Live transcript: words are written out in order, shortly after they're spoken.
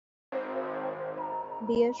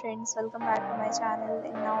Dear friends, welcome back to my channel.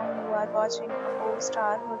 And now you are watching a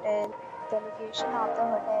 4-star hotel. The location of the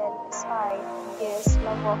hotel is fine and guests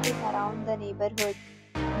love walking around the neighborhood.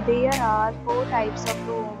 There are 4 types of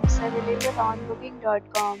rooms available on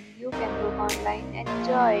booking.com. You can book online and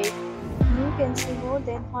enjoy it. You can see more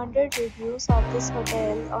than 100 reviews of this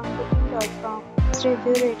hotel on booking.com. Its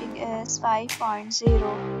review rating is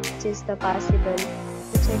 5.0, which is the passable.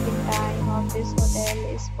 The check-in time of this hotel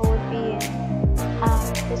is 4 p.m.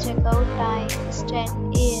 and the checkout time is 10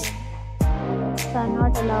 a.m. Pets are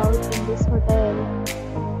not allowed in this hotel.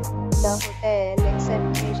 The hotel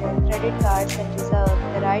accepts major credit cards and reserves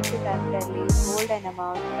the right to temporarily hold an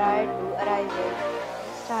amount prior to arrival.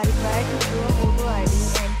 Guests are required to show a photo ID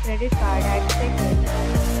and credit card at check-in.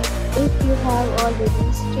 If you have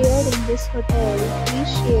already stayed in this hotel,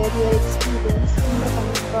 please share your experience in the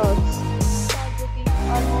comment box. For booking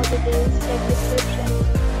or more details, check description.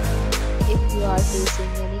 If you are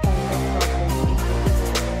facing any kind of problem in booking a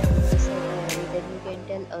room in this hotel, then you can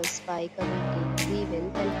tell us by commenting. We will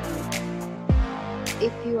help you.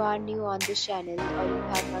 If you are new on this channel or you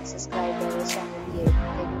have not subscribed our channel yet,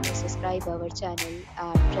 then you may subscribe our channel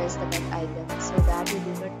and press the bell icon so that you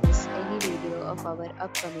do not miss any video of our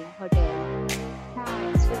upcoming hotel.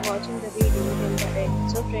 Thanks for watching the video till the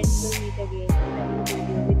end. So friends, will meet again in a new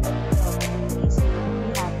video with a new topic. Please